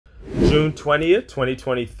June 20th,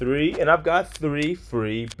 2023, and I've got 3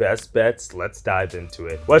 free best bets. Let's dive into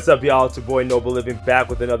it. What's up, y'all? It's your boy Noble Living, back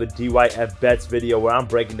with another DYF Bets video where I'm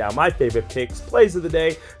breaking down my favorite picks, plays of the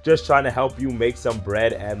day, just trying to help you make some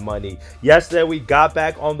bread and money. Yesterday, we got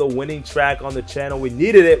back on the winning track on the channel. We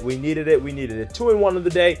needed it. 2-1 of the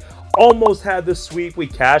day. Almost had the sweep. We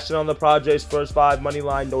cashed in on the Padres first 5 money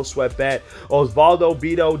line, no sweat bet. Osvaldo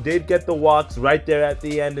Bido did get the walks right there at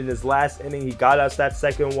the end in his last inning. He got us that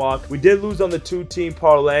second walk. We did lose on the 2-team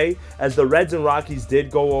parlay as the Reds and Rockies did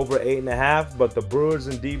go over 8.5, but the Brewers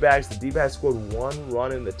and D-backs, the D-backs scored 1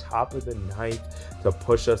 run in the top of the 9th to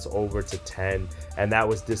push us over to 10, and that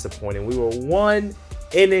was disappointing. We were 1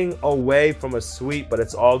 inning away from a sweep, but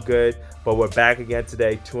it's all good. But we're back again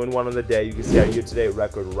today, 2-1 on the day. You can see our year-to-date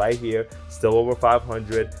record right here, still over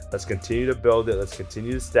 500. Let's continue to build it. Let's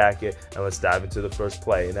continue to stack it, and let's dive into the first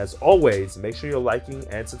play. And as always, make sure you're liking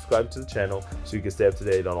and subscribing to the channel so you can stay up to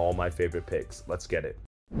date on all my favorite picks. Let's get it.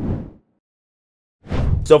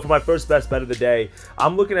 So for my first best bet of the day,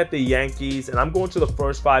 I'm looking at the Yankees, and I'm going to the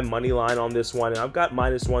first 5 money line on this one, and I've got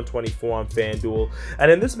 -124 on FanDuel.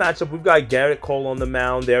 And in this matchup, we've got Garrett Cole on the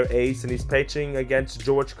mound, their ace, and he's pitching against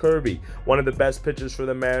George Kirby, one of the best pitchers for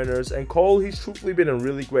the Mariners. And Cole, he's truthfully been in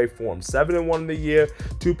really great form. 7-1 in the year,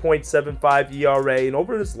 2.75 ERA, and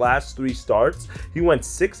over his last 3 starts, he went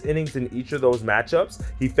 6 innings in each of those matchups.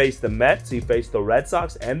 He faced the Mets, he faced the Red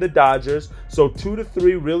Sox, and the Dodgers. So 2 to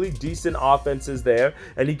 3 really decent offenses there.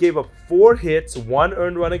 And he gave up 4 hits, 1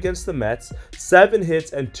 earned run against the Mets, 7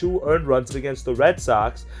 hits and 2 earned runs against the Red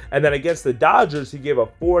Sox. And then against the Dodgers, he gave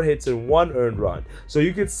up 4 hits and 1 earned run. So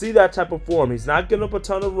you can see that type of form. He's not giving up a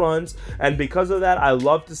ton of runs, and because of that, I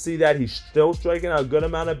love to see that. He's still striking out a good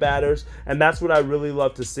amount of batters, and that's what I really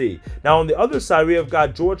love to see. Now on the other side, we have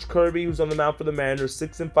got George Kirby, who's on the mound for the Mariners,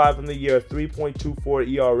 6-5 in the year, 3.24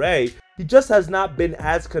 ERA. He just has not been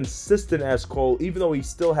as consistent as Cole, even though he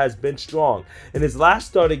still has been strong. In his last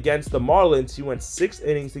start against the Marlins, he went 6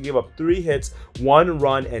 innings to give up 3 hits, 1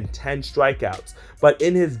 run, and 10 strikeouts. But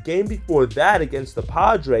in his game before that against the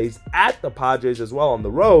Padres, at the Padres as well on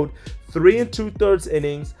the road, 3 2/3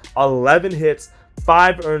 innings, 11 hits,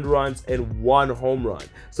 5 earned runs, and 1 home run.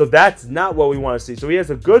 So that's not what we want to see. So he has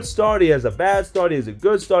a good start, he has a bad start, he has a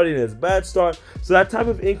good start, he has a bad start. So that type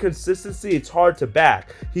of inconsistency, it's hard to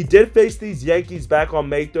back. He did face these Yankees back on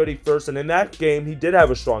May 31st, and in that game, he did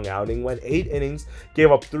have a strong outing, went 8 innings,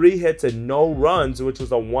 gave up 3 hits and no runs, which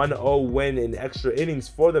was a 1-0 win in extra innings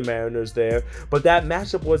for the Mariners there. But that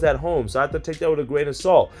matchup was at home, so I have to take that with a grain of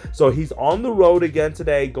salt. So he's on the road again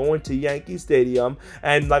today, going to Yankee Stadium,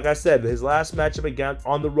 and like I said, his last matchup again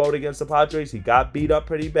on the road against the Padres, he got beat up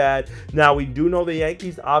pretty bad. Now we do know the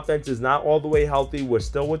Yankees offense is not all the way healthy. We're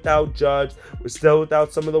still without Judge, we're still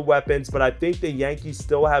without some of the weapons, but I think the Yankees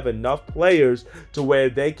still have enough players to where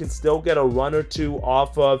they can still get a run or 2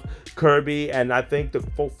 off of Kirby, and I think the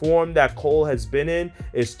form that Cole has been in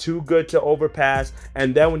is too good to overpass.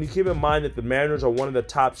 And then when you keep in mind that the Mariners are one of the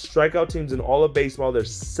top strikeout teams in all of baseball, they're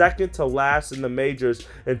second to last in the majors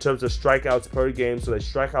in terms of strikeouts per game, so they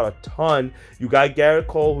strike out a ton. You got Garrett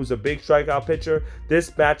Cole, who's a big strikeout pitcher. This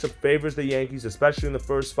matchup favors the Yankees, especially in the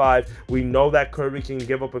first 5. We know that Kirby can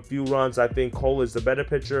give up a few runs. I think Cole is the better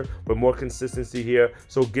pitcher with more consistency here.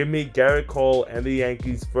 So give me Garrett Cole and the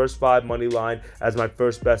Yankees first 5 money line as my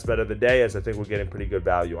first best bet of the day, as I think we're getting pretty good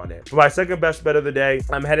value on it. For my second best bet of the day,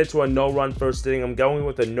 I'm headed to a no-run first inning. I'm going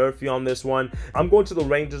with a Nerfy on this one. I'm going to the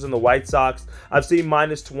Rangers and the White Sox. I've seen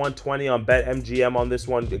 -120 on BetMGM on this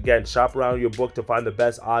one. Again, shop around your book to find the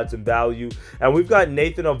best odds and value. And we've got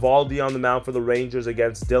Nathan Eovaldi on the mound for the Rangers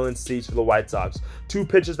against Dylan Cease for the White Sox. 2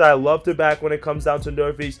 pitchers that I love to back when it comes down to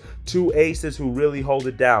Nerfies. 2 aces who really hold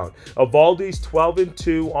it down. Eovaldi's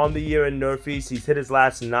 12-2 on the year in Nerfies. He's hit his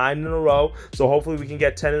last 9 in a row, so hopefully we can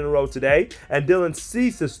get 10 in a row today. And Dylan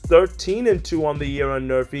Cease is 13-2 on the year on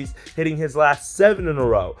Nerfies, hitting his last 7 in a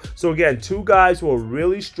row. So again, 2 guys who are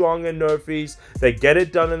really strong in Nerfies. They get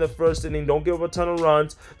it done in the first inning, don't give up a ton of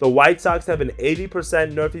runs. The White Sox have an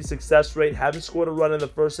 80% Nerfy success rate, haven't scored a run in the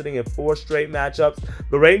first inning in 4 straight matchups.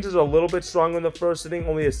 The Rangers are a little bit stronger in the first inning,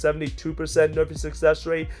 only a 72% Nerfy success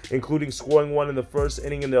rate, including scoring 1 in the first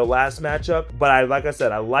inning in their last matchup. But like I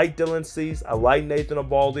said, I like Dylan Cease, I like Nathan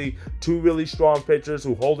Eovaldi, 2 really strong pitchers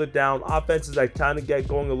who hold it down. Offenses I kind of get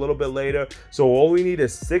going a little bit later. So all we need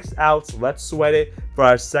is 6 outs. Let's sweat it. for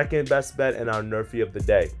our second best bet and our nerfy of the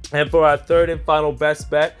day. And for our third and final best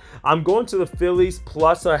bet, I'm going to the Phillies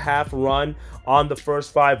plus a half run on the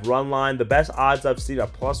first 5 run line. The best odds I've seen are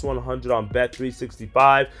plus 100 on bet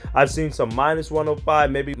 365. I've seen some minus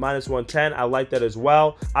 105, maybe minus 110. I like that as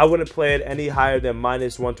well. I wouldn't play it any higher than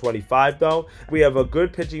minus 125 though. We have a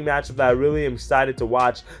good pitching matchup that I really am excited to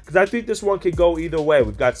watch because I think this one could go either way.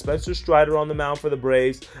 We've got Spencer Strider on the mound for the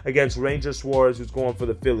Braves against Ranger Suarez, who's going for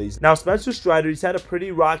the Phillies. Now Spencer Strider, he's had a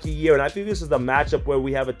pretty rocky year, and I think this is the matchup where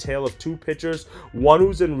we have a tale of 2 pitchers, one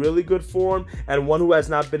who's in really good form and one who has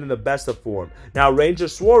not been in the best of form. Now Ranger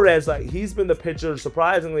Suarez, he's been the pitcher,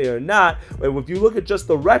 surprisingly or not. If you look at just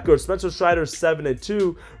the record, Spencer Strider is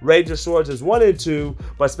 7-2, Ranger Suarez is 1-2,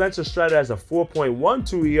 but Spencer Strider has a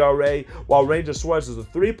 4.12 ERA while Ranger Suarez is a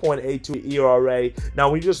 3.82 ERA. Now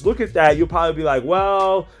when you just look at that, you'll probably be like,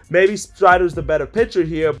 well, maybe Strider's the better pitcher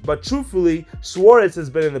here, but truthfully, Suarez has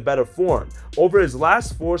been in the better form. Over his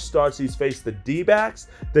last 4 starts, he's faced the D-backs,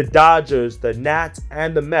 the Dodgers, the Nats,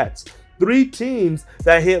 and the Mets. 3 teams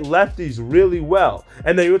that hit lefties really well.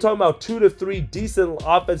 And then you were talking about 2 to 3 decent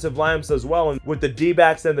offensive lineups as well. And with the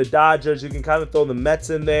D-backs and the Dodgers, you can kind of throw the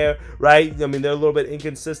Mets in there, right? I mean, they're a little bit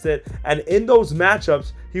inconsistent. And in those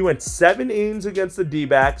matchups, he went 7 innings against the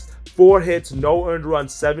D-backs, 4 hits, no earned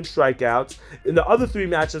runs, 7 strikeouts. In the other 3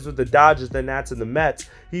 matchups with the Dodgers, the Nats, and the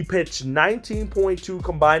Mets, he pitched 19.2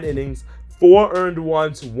 combined innings, 4 earned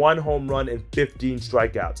runs, 1 home run, and 15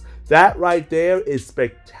 strikeouts. That right there is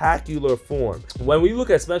spectacular form. When we look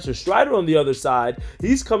at Spencer Strider on the other side,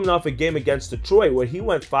 he's coming off a game against Detroit where he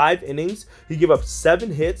went 5 innings, he gave up 7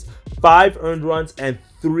 hits, 5 earned runs, and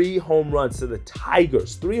 3 home runs to the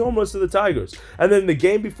Tigers. 3 home runs to the Tigers. And then the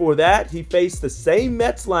game before that, he faced the same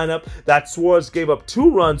Mets lineup that Suarez gave up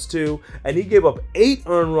 2 runs to, and he gave up 8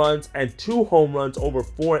 earned runs and 2 home runs over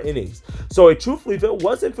 4 innings. So truthfully, if it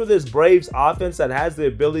wasn't for this Braves offense that has the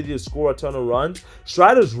ability to score a ton of runs,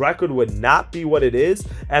 Strider's record would not be what it is.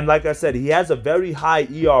 And like I said, he has a very high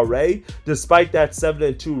ERA despite that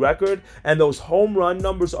 7-2 record, and those home run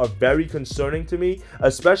numbers are very concerning to me,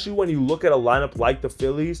 especially when you look at a lineup like the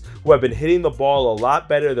Phillies, who have been hitting the ball a lot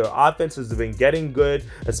better. Their offenses have been getting good,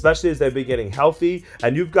 especially as they've been getting healthy.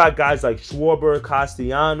 And you've got guys like Schwarber,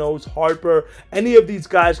 Castellanos, Harper. Any of these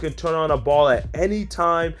guys can turn on a ball at any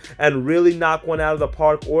time and really knock one out of the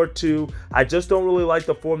park or 2. I just don't really like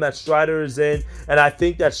the form that Strider is in, and I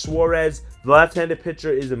think that Suarez, the left-handed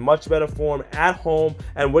pitcher, is in much better form at home,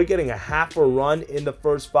 and we're getting a half a run in the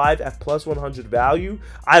first 5 at plus 100 value.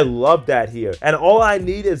 I love that here. And all I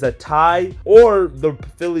need is a tie or the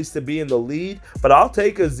Phillies to be in the lead, but I'll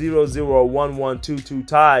take a 0-0 or 1-1, 2-2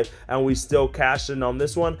 tie, and we still cash in on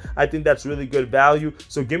this one. I think that's really good value.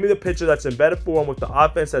 So give me the pitcher that's in better form with the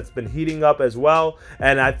offense that's been heating up as well,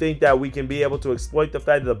 and I think that we can be able to exploit the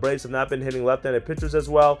fact that the Braves have not been hitting left-handed pitchers as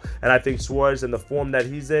well, and I think Suarez in the form that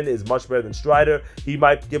he's in is much better than Strider. He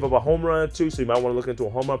might give up a home run or 2, so you might want to look into a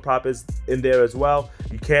home run prop is in there as well.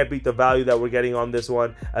 You can't beat the value that we're getting on this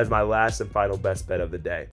one as my last and final best bet of the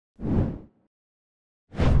day.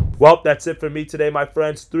 Well, that's it for me today, my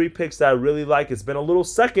friends. 3 picks that I really like. It's been a little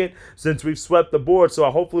second since we've swept the board, so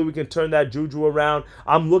hopefully we can turn that juju around.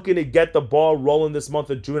 I'm looking to get the ball rolling this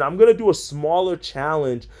month of June. I'm going to do a smaller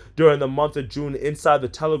challenge during the month of June inside the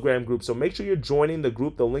Telegram group, so make sure you're joining the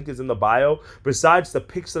group. The link is in the bio. Besides the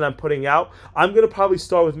picks that I'm putting out, I'm going to probably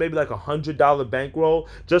start with maybe like a $100 bankroll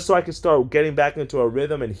just so I can start getting back into a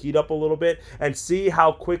rhythm and heat up a little bit and see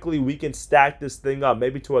how quickly we can stack this thing up,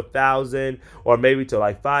 maybe to 1,000 or maybe to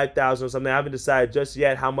like 5,000 or something. I haven't decided just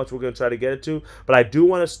yet how much we're going to try to get it to, but I do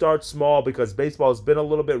want to start small because baseball has been a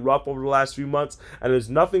little bit rough over the last few months, and there's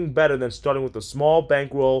nothing better than starting with a small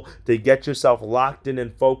bankroll to get yourself locked in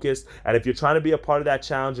and focused. And if you're trying to be a part of that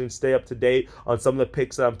challenge and stay up to date on some of the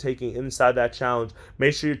picks that I'm taking inside that challenge,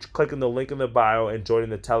 make sure you're clicking the link in the bio and joining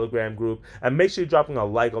the Telegram group, and make sure you're dropping a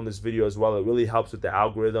like on this video as well. It really helps with the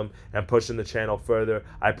algorithm and pushing the channel further.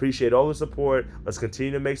 I appreciate all the support. Let's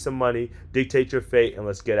continue to make some money, dictate your fate, and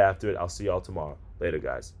let's get after it. I'll see y'all tomorrow. Later,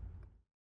 guys.